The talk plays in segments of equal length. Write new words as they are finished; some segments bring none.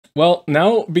Well,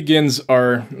 now begins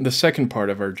the second part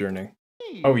of our journey.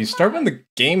 Oh, you start when the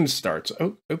game starts.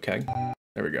 Oh, okay.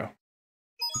 There we go.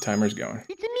 The timer's going.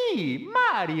 It's me,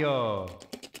 Mario.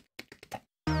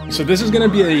 So this is going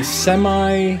to be a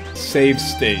semi-save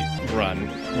state run,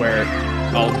 where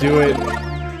I'll do it,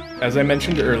 as I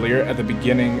mentioned earlier, at the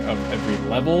beginning of every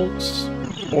level,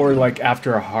 or like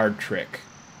after a hard trick.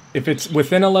 If it's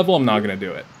within a level, I'm not going to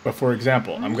do it. But for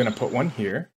example, I'm going to put one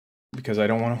here, because I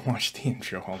don't want to watch the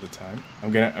intro all the time.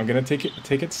 I'm gonna take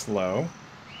it slow.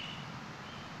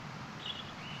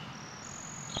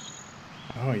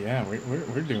 Oh yeah,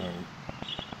 we're doing.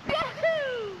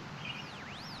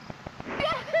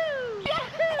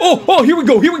 Oh, here we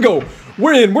go.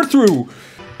 We're in, we're through.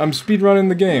 I'm speedrunning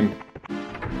the game.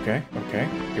 Okay,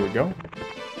 here we go.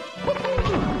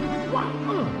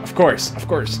 Of course.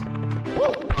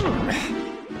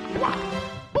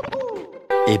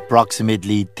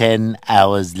 Approximately 10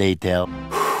 hours later.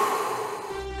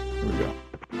 Here we go.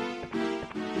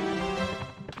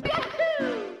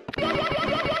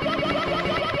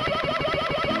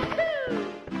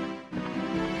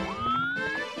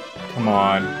 Come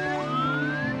on.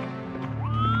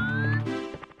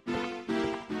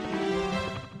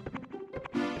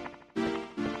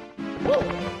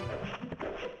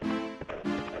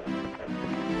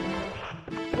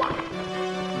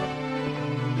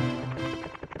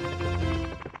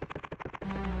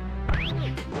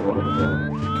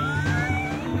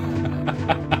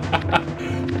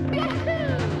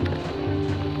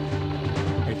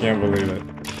 I can't believe it.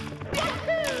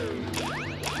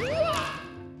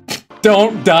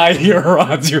 Don't die here,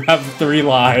 Rods. You have 3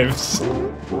 lives.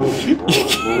 You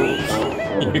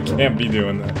can't be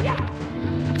doing that.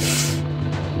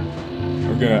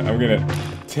 I'm gonna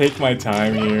take my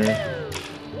time here.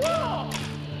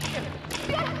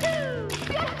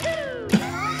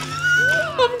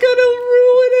 I'm gonna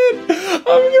ruin it.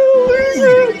 I'm gonna lose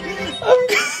it.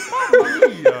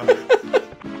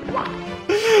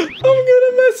 I'm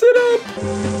gonna mess it up.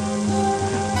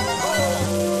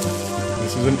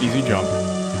 This is an easy jump.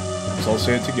 Let's all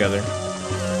say it together.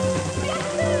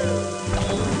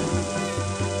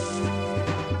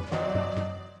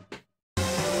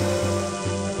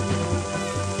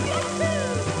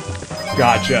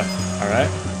 Gotcha. All right.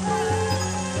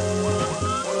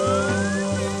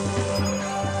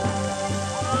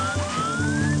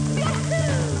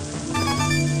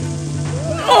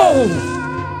 Oh!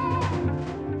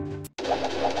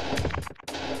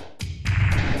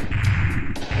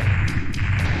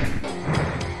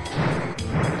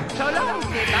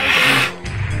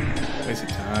 Waste of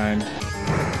time.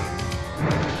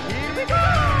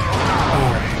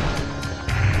 Alright.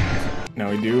 Now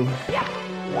we do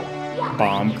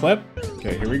bomb clip.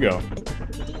 Okay, here we go.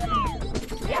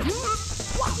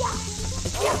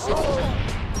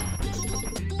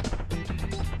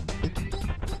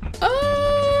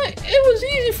 It was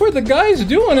easy for the guys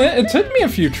doing it. It took me a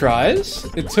few tries.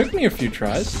 Depends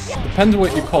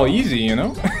what you call easy, you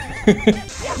know?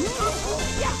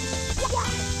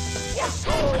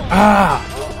 Ah!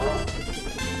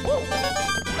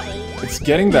 It's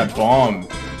getting that bomb.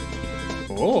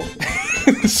 Oh.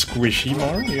 Squishy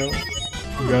Mario.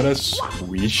 You gotta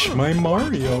squish my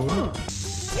Mario.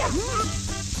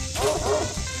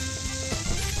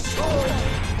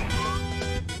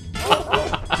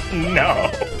 No!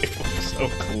 It was so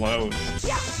close.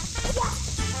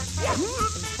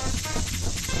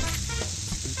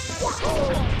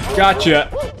 Gotcha!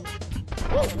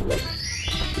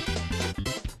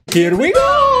 Here we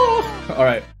go!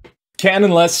 Alright.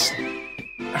 Cannonless.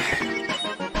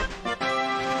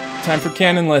 Time for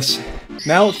cannonless.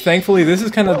 Now, thankfully, this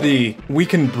is kind of the we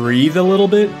can breathe a little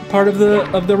bit part of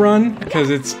the run, because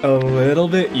it's a little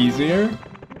bit easier.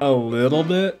 A little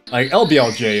bit. Like,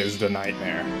 LBLJ is the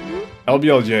nightmare.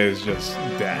 LBLJ is just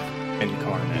death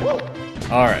incarnate.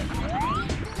 Alright.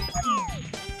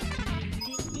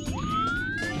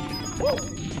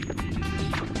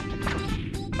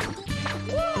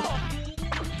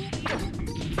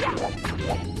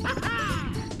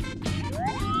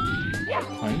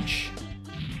 Punch.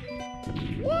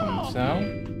 Comes out.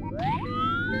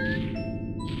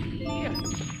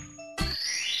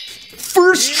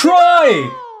 First try!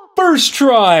 First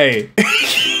try!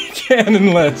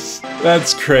 Cannonless.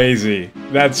 That's crazy.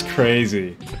 That's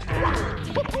crazy.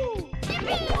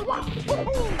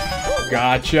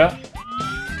 Gotcha.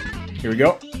 Here we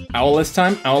go. Owlless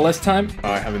time. Owlless time.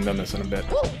 Oh, I haven't done this in a bit.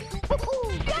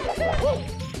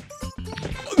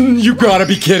 You gotta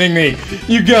be kidding me.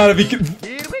 You gotta be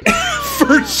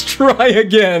First try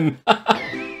again.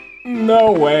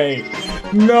 No way.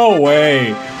 No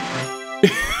way.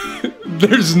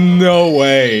 There's no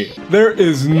way. There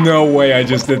is no way I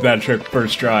just did that trick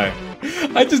first try.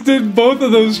 I just did both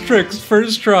of those tricks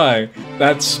first try.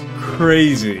 That's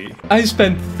crazy. I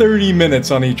spent 30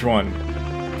 minutes on each one.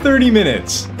 30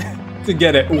 minutes to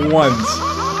get it once.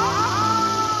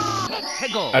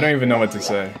 I don't even know what to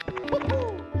say.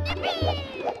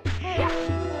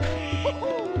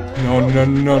 No, no,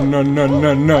 no, no, no,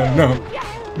 no, no, no.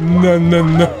 No, no,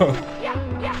 no.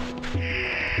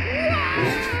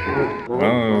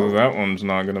 Well, that one's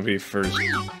not gonna be first.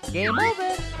 Game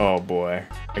over. Oh boy,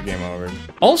 a game over.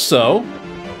 Also,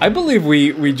 I believe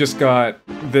we just got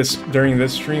this, during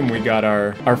this stream, we got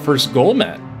our first goal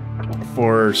met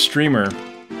for streamer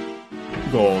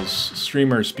goals,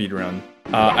 streamer speedrun.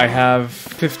 I have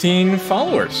 15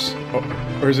 followers.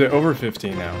 Or is it over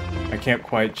 15 now? I can't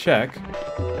quite check.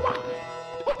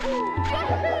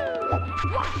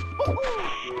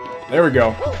 There we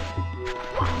go.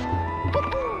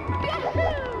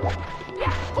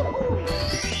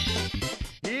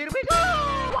 Here we go.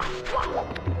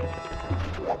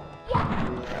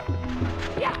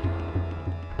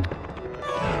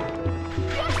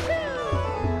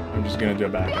 I'm just gonna do a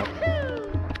backup.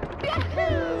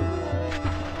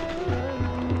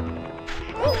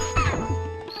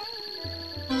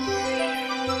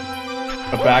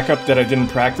 A backup that I didn't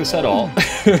practice at all.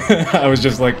 I was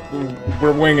just like,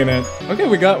 we're winging it. Okay,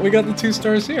 we got the 2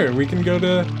 stars here. We can go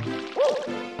to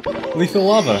Lethal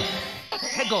Lava.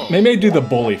 Maybe I do the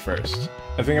bully first.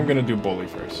 I think I'm gonna do bully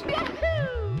first.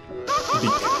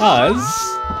 Because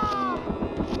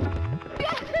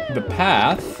the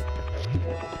path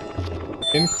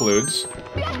includes...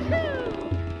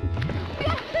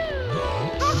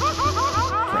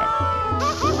 Crap.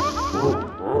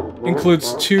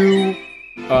 Includes 2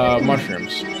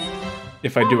 mushrooms,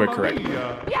 if I do it correctly.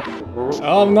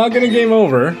 Oh, I'm not gonna game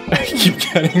over. I keep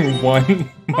getting 1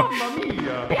 mushroom.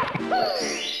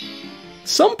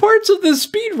 Some parts of this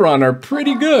speedrun are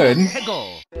pretty good.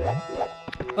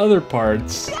 Other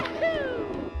parts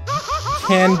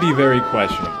can be very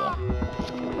questionable.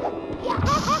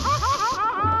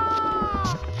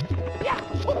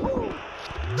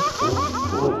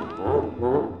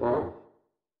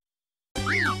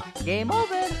 Game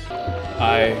over.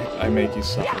 I make you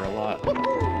suffer a lot.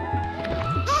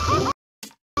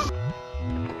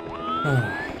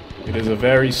 It is a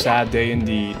very sad day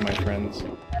indeed, my friends,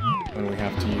 when we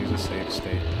have to use a save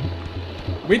state.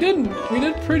 We did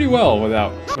pretty well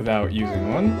without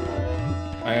using one.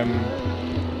 I am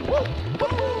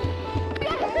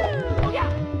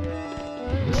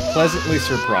pleasantly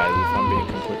surprised, if I'm being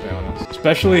completely honest.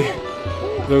 Especially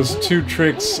those 2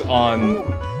 tricks on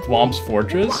Thwomp's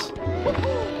Fortress.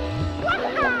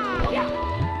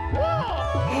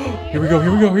 Here we go,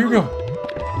 here we go, here we go.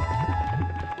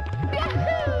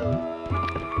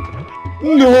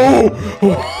 No!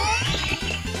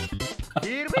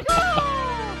 Here we go.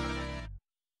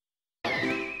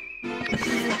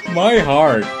 My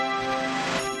heart.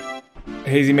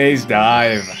 Hazy Maze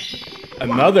Dive.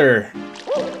 Another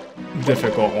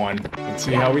difficult one. Let's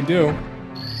see how we do.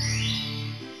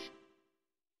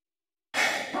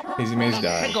 Hazy Maze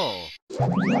Dive.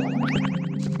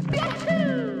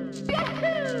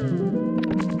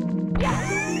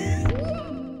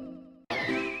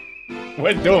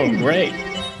 We're doing great.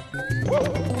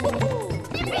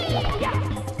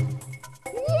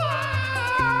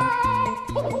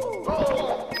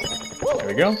 There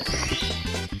we go.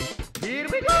 Here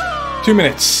we go. 2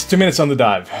 minutes. 2 minutes on the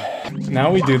dive. Now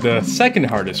we do the second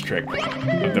hardest trick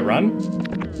of the run.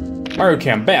 Mario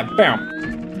Cam. Bam, bam.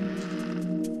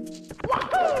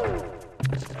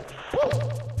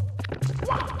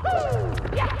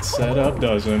 Setup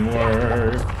doesn't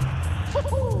work.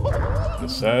 The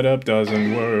setup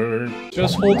doesn't work.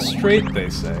 Just hold straight, they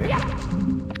say.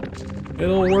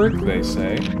 It'll work, they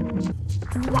say.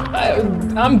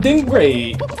 I'm ding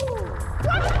great.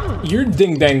 You're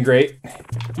ding dang great.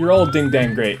 You're all ding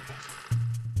dang great.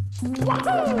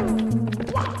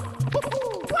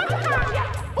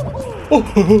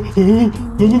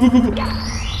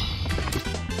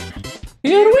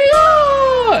 Here we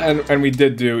are! And we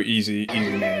did do easy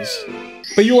maze.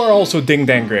 But you are also ding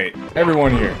dang great.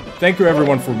 Everyone here. Thank you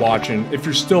everyone for watching. If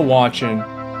you're still watching,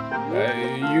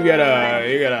 you get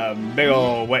a big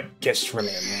ol' wet kiss from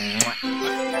me.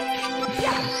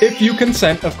 If you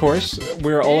consent, of course.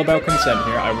 We're all about consent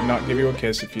here. I would not give you a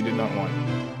kiss if you did not want.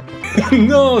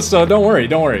 No, so don't worry,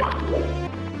 don't worry.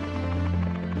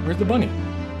 Where's the bunny?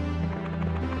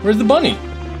 Where's the bunny?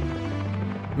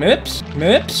 Mips?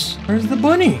 Mips? Where's the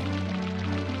bunny?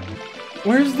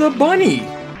 Where's the bunny?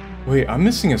 Wait, I'm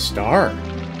missing a star.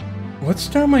 What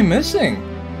star am I missing?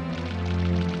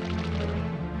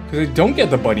 Because I don't get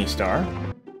the bunny star. I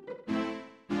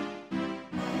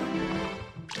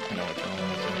know which one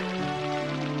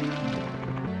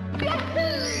it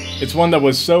is. It's one that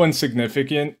was so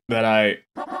insignificant that I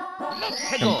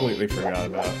completely forgot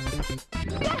about.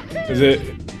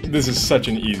 This is such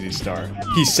an easy star.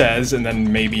 He says, and then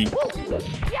maybe...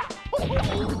 Yeah.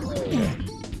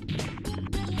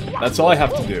 That's all I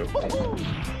have to do.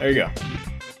 There you go.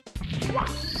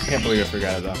 Can't believe I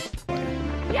forgot it though.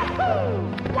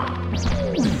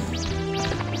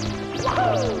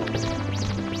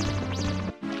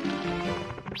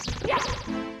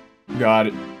 Got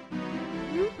it.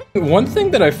 One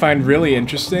thing that I find really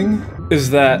interesting is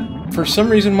that for some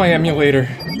reason my emulator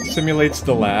simulates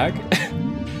the lag.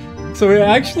 So it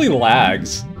actually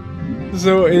lags.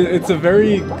 So it's a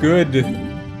very good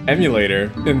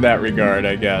emulator in that regard,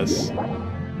 I guess.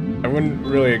 I wouldn't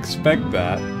really expect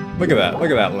that. Look at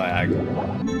that lag.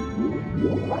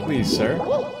 Please, sir.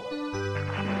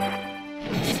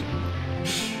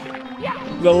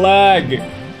 The lag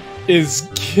is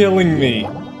killing me.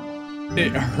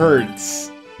 It hurts.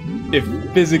 It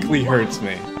physically hurts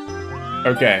me.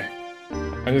 Okay.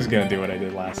 I'm just gonna do what I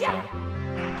did last time.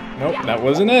 Nope, that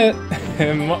wasn't it.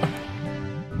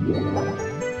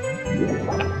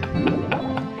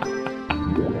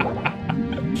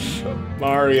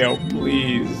 Mario,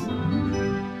 please.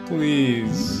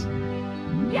 Please.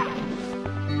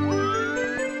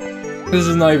 This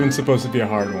is not even supposed to be a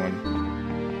hard one.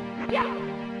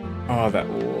 Oh, that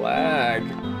lag.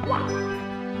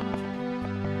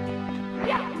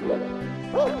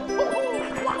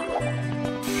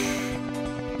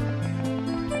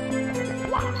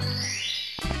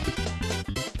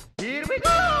 Here we go!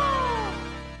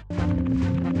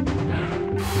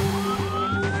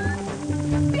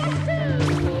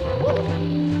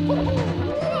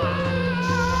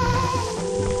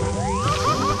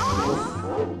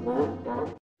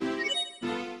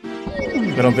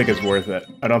 I don't think it's worth it.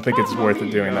 I don't think it's worth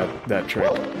it doing that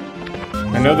trick.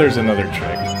 I know there's another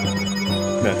trick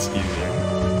that's easier.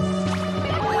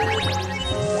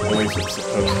 At least it's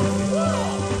supposed to be.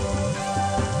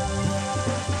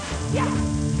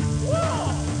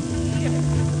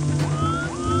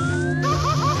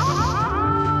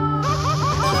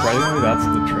 Surprisingly, that's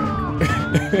the trick.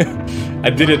 I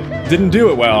didn't do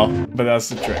it well, but that's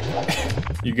the trick.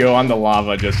 You go on the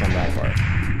lava just on that part.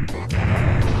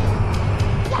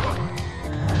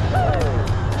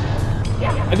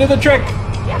 I did the trick!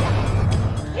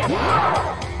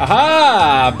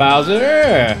 Aha!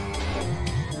 Bowser!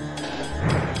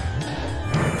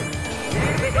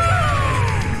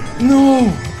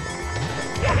 No!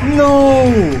 No!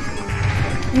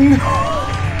 No!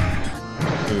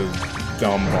 It was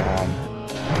dumb bomb.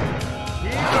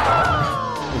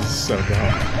 This is so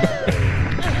dumb.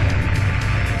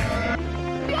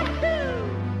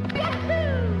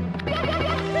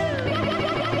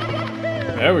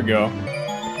 There we go.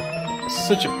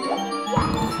 Such a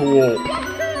cool...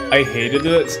 I hated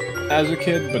it as a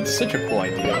kid, but such a cool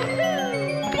idea.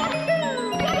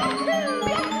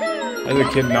 As a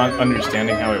kid, not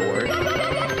understanding how it worked.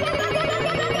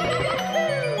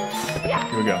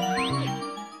 Here we go.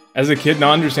 As a kid,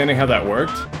 not understanding how that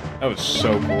worked, that was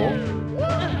so cool.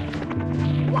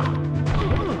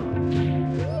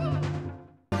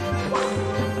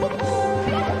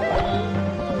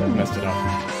 Messed it up.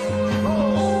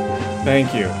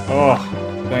 Thank you. Oh,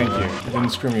 thank you. It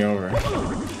didn't screw me over.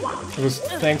 It was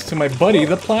thanks to my buddy,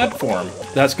 the platform.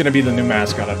 That's gonna be the new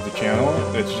mascot of the channel.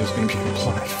 It's just gonna be a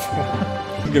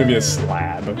platform. It's gonna be a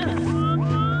slab.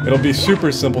 It'll be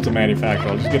super simple to manufacture.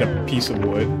 I'll just get a piece of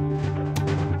wood,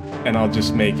 and I'll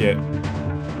just make it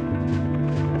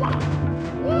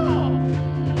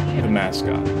the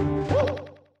mascot.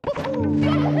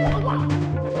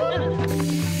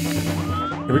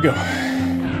 Here we go.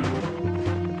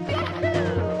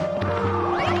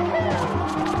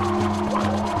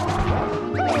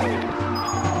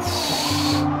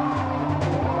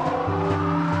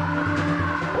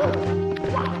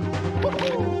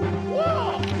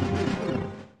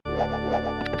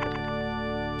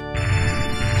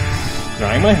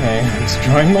 Drying my hands,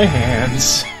 drying my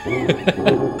hands.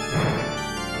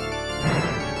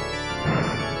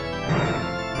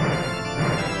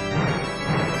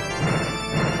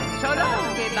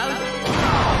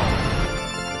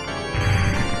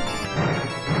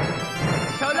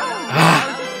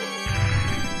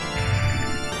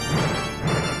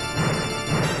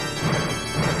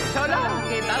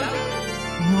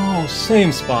 No,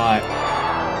 same spot.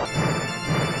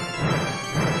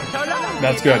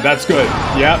 That's good, that's good.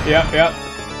 Yep, yep, yep.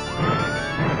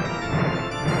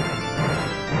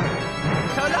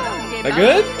 That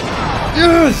good?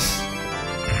 Yes!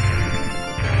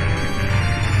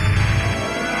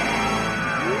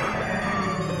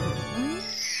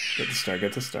 Get the star,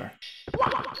 get the star.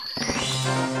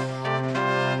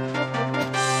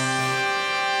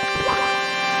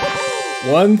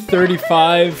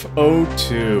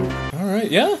 135.02.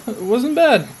 Alright, yeah, it wasn't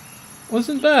bad.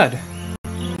 Wasn't bad.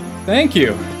 Thank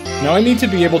you. Now I need to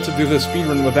be able to do the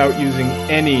speedrun without using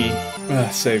any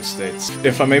save states.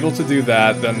 If I'm able to do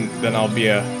that, then I'll be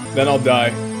then I'll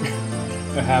die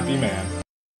a happy man.